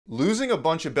Losing a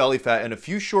bunch of belly fat in a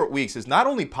few short weeks is not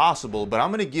only possible, but I'm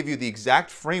going to give you the exact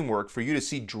framework for you to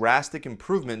see drastic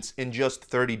improvements in just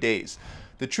 30 days.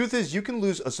 The truth is, you can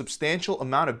lose a substantial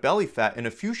amount of belly fat in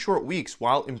a few short weeks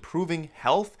while improving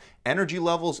health, energy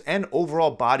levels, and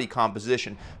overall body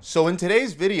composition. So in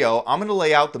today's video, I'm going to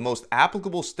lay out the most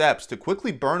applicable steps to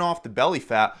quickly burn off the belly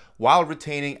fat while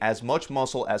retaining as much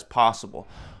muscle as possible.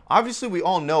 Obviously, we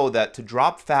all know that to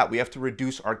drop fat, we have to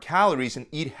reduce our calories and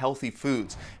eat healthy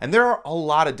foods. And there are a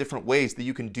lot of different ways that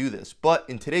you can do this. But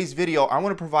in today's video, I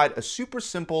want to provide a super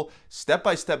simple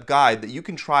step-by-step guide that you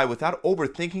can try without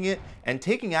overthinking it, and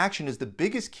taking action is the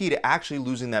biggest key to actually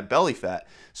losing that belly fat.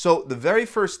 So the very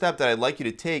first step that I'd like you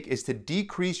to take is to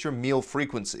decrease your meal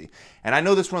frequency. And I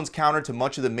know this runs counter to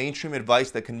much of the mainstream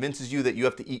advice that convinces you that you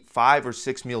have to eat 5 or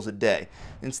 6 meals a day.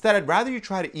 Instead, I'd rather you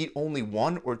try to eat only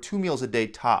 1 or 2 meals a day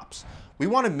tops. We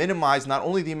want to minimize not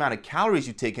only the amount of calories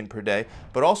you take in per day,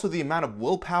 but also the amount of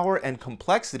willpower and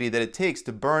complexity that it takes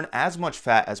to burn as much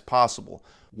fat as possible.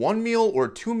 1 meal or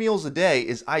 2 meals a day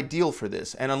is ideal for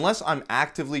this, and unless I'm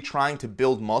actively trying to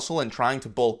build muscle and trying to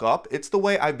bulk up, it's the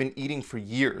way I've been eating for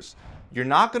years. You're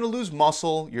not going to lose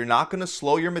muscle, you're not going to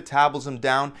slow your metabolism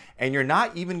down, and you're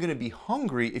not even going to be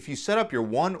hungry if you set up your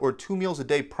 1 or 2 meals a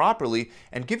day properly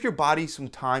and give your body some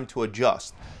time to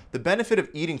adjust. The benefit of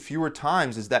eating fewer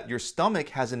times is that your stomach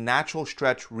has a natural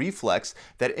stretch reflex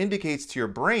that indicates to your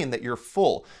brain that you're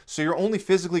full, so you're only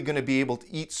physically going to be able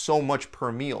to eat so much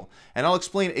per meal. And I'll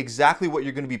explain exactly what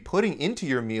you're going to be putting into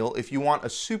your meal if you want a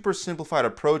super simplified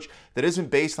approach that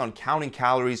isn't based on counting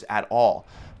calories at all.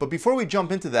 But before we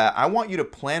jump into that, I want you to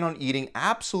plan on eating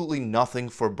absolutely nothing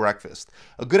for breakfast.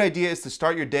 A good idea is to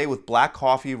start your day with black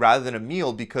coffee rather than a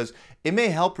meal, because it may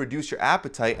help reduce your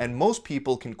appetite, and most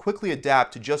people can quickly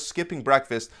adapt to just skipping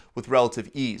breakfast with relative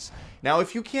ease. Now,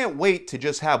 if you can't wait to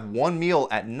just have 1 meal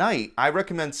at night, I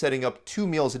recommend setting up 2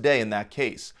 meals a day in that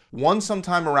case. One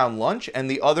sometime around lunch and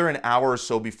the other an hour or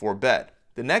so before bed.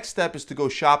 The next step is to go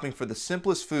shopping for the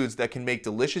simplest foods that can make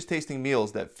delicious tasting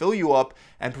meals that fill you up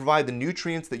and provide the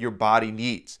nutrients that your body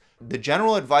needs. The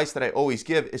general advice that I always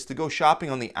give is to go shopping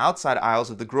on the outside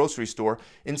aisles of the grocery store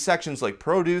in sections like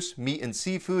produce, meat and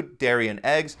seafood, dairy and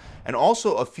eggs, and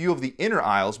also a few of the inner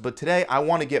aisles. But today I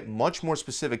want to get much more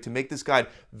specific to make this guide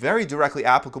very directly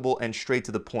applicable and straight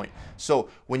to the point. So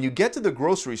when you get to the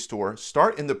grocery store,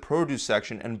 start in the produce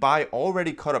section and buy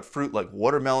already cut up fruit like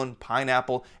watermelon,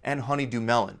 pineapple, and honeydew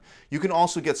melon. You can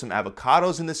also get some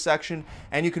avocados in this section,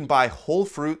 and you can buy whole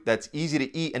fruit that's easy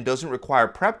to eat and doesn't require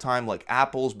prep time like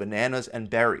apples, bananas, and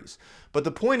berries. But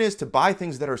the point is to buy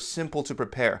things that are simple to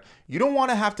prepare. You don't want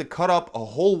to have to cut up a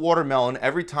whole watermelon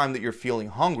every time that you're feeling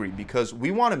hungry, because we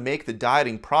want to make the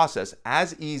dieting process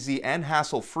as easy and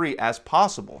hassle-free as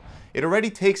possible. It already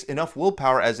takes enough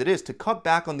willpower as it is to cut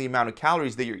back on the amount of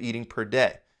calories that you're eating per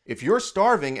day. If you're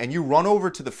starving and you run over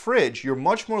to the fridge, you're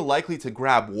much more likely to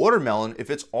grab watermelon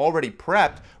if it's already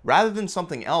prepped rather than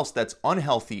something else that's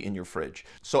unhealthy in your fridge.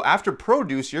 So after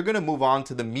produce, you're going to move on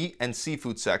to the meat and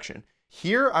seafood section.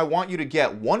 Here, I want you to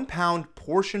get 1 pound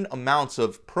portion amounts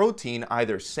of protein,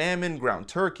 either salmon, ground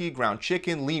turkey, ground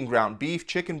chicken, lean ground beef,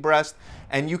 chicken breast,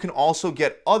 and you can also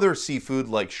get other seafood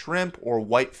like shrimp or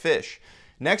white fish.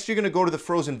 Next, you're going to go to the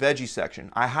frozen veggie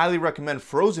section. I highly recommend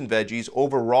frozen veggies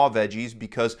over raw veggies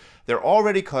because they're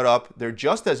already cut up, they're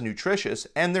just as nutritious,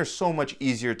 and they're so much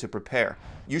easier to prepare.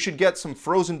 You should get some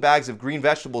frozen bags of green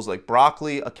vegetables like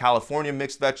broccoli, a California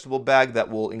mixed vegetable bag that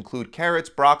will include carrots,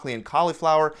 broccoli, and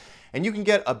cauliflower, and you can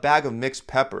get a bag of mixed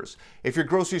peppers. If your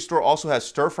grocery store also has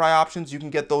stir-fry options, you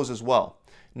can get those as well.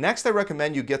 Next, I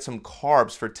recommend you get some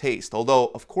carbs for taste, although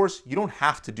of course you don't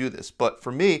have to do this, but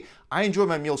for me, I enjoy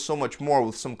my meals so much more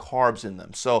with some carbs in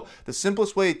them. So the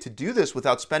simplest way to do this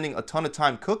without spending a ton of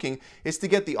time cooking is to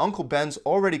get the Uncle Ben's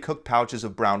already cooked pouches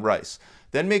of brown rice.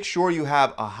 Then make sure you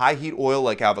have a high heat oil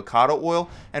like avocado oil,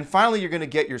 and finally you're going to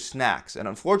get your snacks. And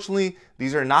unfortunately,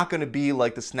 these are not going to be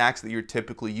like the snacks that you're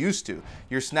typically used to.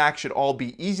 Your snacks should all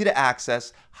be easy to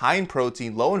access, high in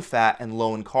protein, low in fat, and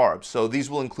low in carbs. So these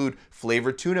will include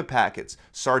flavored tuna packets,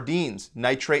 sardines,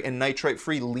 nitrate and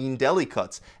nitrate-free lean deli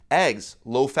cuts, eggs,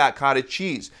 low-fat cottage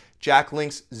cheese, Jack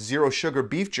Link's zero sugar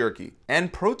beef jerky,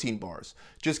 and protein bars.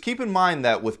 Just keep in mind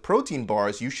that with protein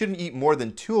bars, you shouldn't eat more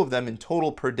than 2 of them in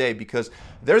total per day, because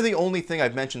they're the only thing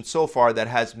I've mentioned so far that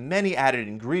has many added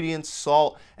ingredients,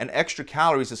 salt, and extra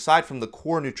calories aside from the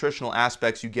core nutritional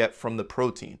aspects you get from the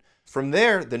protein. From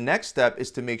there, the next step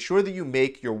is to make sure that you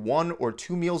make your 1 or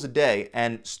 2 meals a day,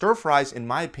 and stir fries, in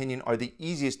my opinion, are the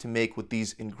easiest to make with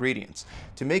these ingredients.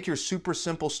 To make your super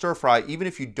simple stir fry, even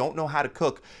if you don't know how to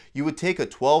cook, you would take a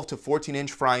 12 to 14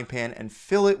 inch frying pan and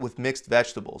fill it with mixed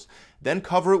vegetables. Then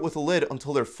cover it with a lid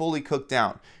until they're fully cooked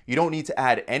down. You don't need to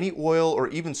add any oil or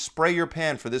even spray your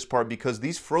pan for this part because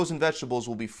these frozen vegetables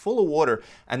will be full of water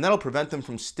and that'll prevent them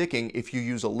from sticking if you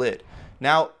use a lid.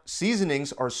 Now,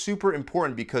 seasonings are super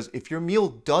important because if your meal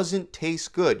doesn't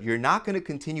taste good, you're not going to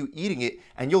continue eating it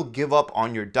and you'll give up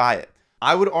on your diet.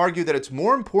 I would argue that it's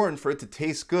more important for it to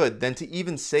taste good than to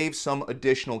even save some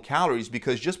additional calories,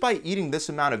 because just by eating this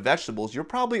amount of vegetables, you're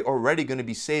probably already going to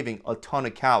be saving a ton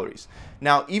of calories.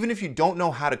 Now, even if you don't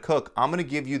know how to cook, I'm going to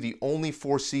give you the only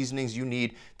 4 seasonings you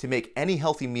need to make any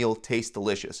healthy meal taste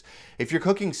delicious. If you're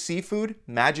cooking seafood,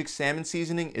 Magic Salmon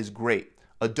seasoning is great.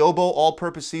 Adobo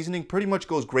all-purpose seasoning pretty much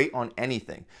goes great on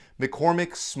anything.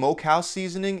 McCormick Smokehouse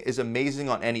seasoning is amazing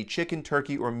on any chicken,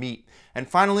 turkey, or meat. And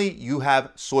finally, you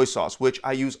have soy sauce, which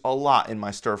I use a lot in my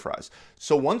stir fries.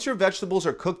 So once your vegetables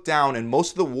are cooked down and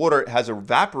most of the water has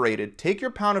evaporated, take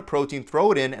your pound of protein,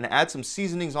 throw it in, and add some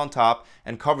seasonings on top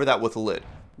and cover that with a lid.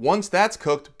 Once that's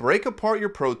cooked, break apart your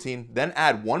protein, then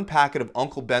add 1 packet of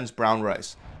Uncle Ben's brown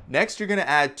rice. Next, you're going to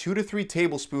add 2 to 3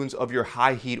 tablespoons of your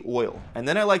high heat oil. And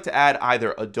then I like to add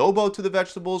either adobo to the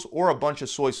vegetables or a bunch of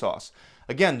soy sauce.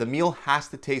 Again, the meal has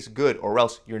to taste good or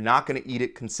else you're not going to eat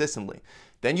it consistently.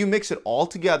 Then you mix it all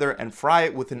together and fry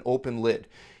it with an open lid.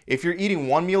 If you're eating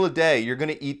 1 meal a day, you're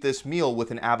going to eat this meal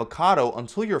with an avocado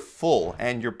until you're full,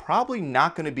 and you're probably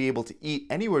not going to be able to eat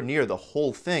anywhere near the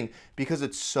whole thing because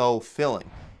it's so filling.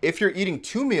 If you're eating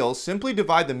 2 meals, simply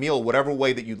divide the meal whatever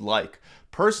way that you'd like.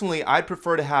 Personally, I'd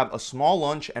prefer to have a small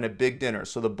lunch and a big dinner,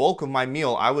 so the bulk of my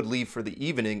meal I would leave for the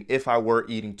evening if I were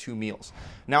eating 2 meals.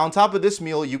 Now on top of this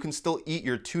meal, you can still eat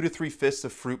your 2 to 3 fists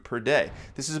of fruit per day.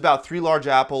 This is about 3 large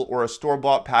apple or a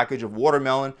store-bought package of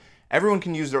watermelon. Everyone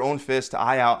can use their own fist to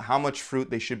eye out how much fruit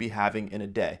they should be having in a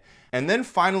day. And then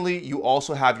finally, you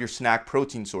also have your snack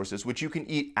protein sources, which you can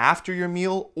eat after your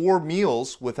meal or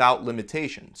meals without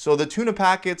limitation. So the tuna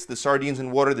packets, the sardines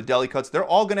and water, the deli cuts, they're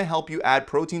all gonna help you add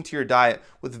protein to your diet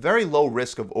with very low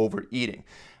risk of overeating.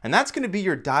 And that's gonna be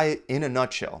your diet in a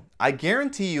nutshell. I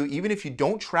guarantee you, even if you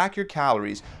don't track your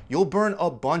calories, you'll burn a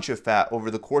bunch of fat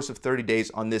over the course of 30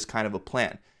 days on this kind of a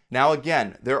plan. Now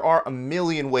again, there are a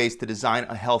million ways to design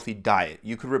a healthy diet.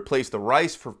 You could replace the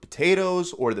rice for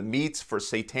potatoes, or the meats for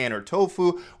seitan or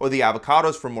tofu, or the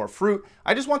avocados for more fruit.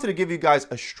 I just wanted to give you guys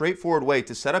a straightforward way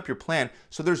to set up your plan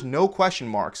so there's no question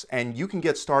marks and you can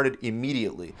get started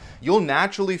immediately. You'll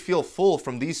naturally feel full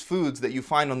from these foods that you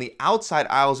find on the outside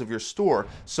aisles of your store,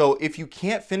 so if you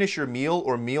can't finish your meal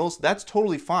or meals, that's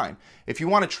totally fine. If you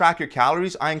want to track your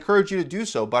calories, I encourage you to do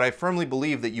so, but I firmly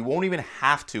believe that you won't even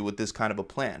have to with this kind of a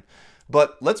plan.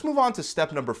 But let's move on to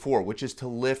step number 4, which is to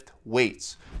lift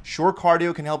weights. Sure,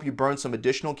 cardio can help you burn some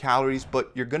additional calories,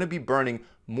 but you're going to be burning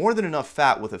more than enough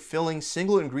fat with a filling,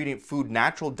 single ingredient food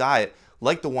natural diet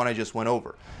like the one I just went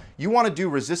over. You want to do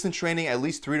resistance training at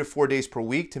least 3 to 4 days per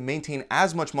week to maintain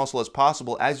as much muscle as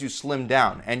possible as you slim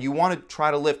down, and you want to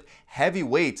try to lift heavy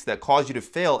weights that cause you to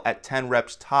fail at 10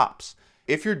 reps tops.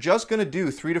 If you're just going to do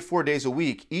 3 to 4 days a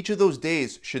week, each of those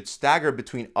days should stagger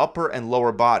between upper and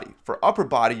lower body. For upper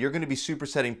body, you're going to be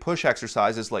supersetting push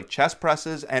exercises like chest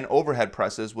presses and overhead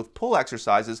presses with pull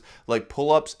exercises like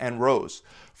pull-ups and rows.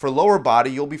 For lower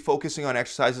body, you'll be focusing on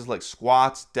exercises like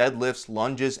squats, deadlifts,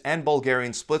 lunges, and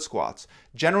Bulgarian split squats.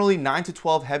 Generally, 9 to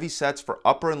 12 heavy sets for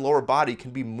upper and lower body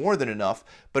can be more than enough,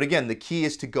 but again, the key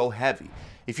is to go heavy.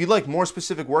 If you'd like more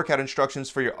specific workout instructions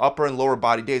for your upper and lower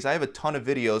body days, I have a ton of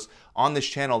videos on this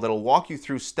channel that'll walk you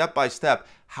through step by step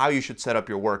how you should set up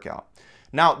your workout.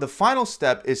 Now, the final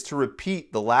step is to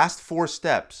repeat the last 4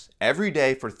 steps every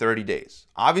day for 30 days.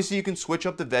 Obviously, you can switch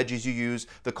up the veggies you use,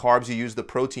 the carbs you use, the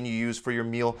protein you use for your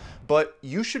meal, but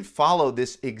you should follow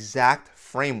this exact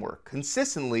framework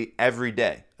consistently every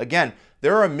day. Again,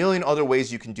 there are a million other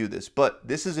ways you can do this, but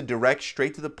this is a direct,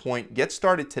 straight to the point, get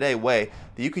started today way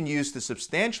that you can use to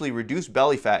substantially reduce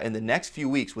belly fat in the next few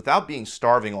weeks without being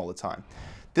starving all the time.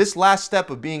 This last step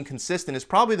of being consistent is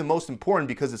probably the most important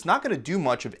because it's not going to do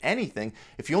much of anything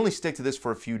if you only stick to this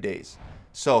for a few days.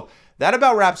 So that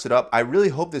about wraps it up. I really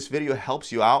hope this video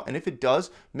helps you out, and if it does,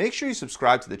 make sure you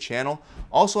subscribe to the channel.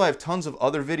 Also, I have tons of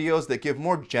other videos that give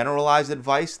more generalized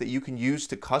advice that you can use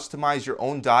to customize your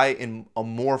own diet in a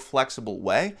more flexible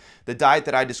way. The diet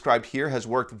that I described here has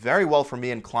worked very well for me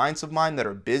and clients of mine that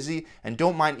are busy and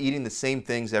don't mind eating the same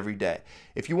things every day.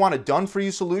 If you want a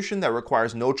done-for-you solution that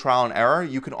requires no trial and error,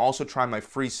 you can also try my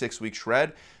free 6-week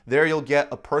shred. There you'll get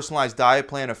a personalized diet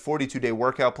plan, a 42-day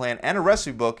workout plan, and a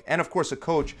recipe book, and of course a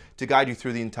coach to guide you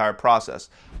through the entire process.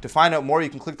 To find out more, you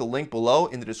can click the link below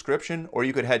in the description, or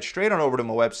you could head straight on over to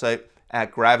my website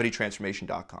at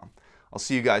gravitytransformation.com. I'll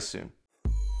see you guys soon.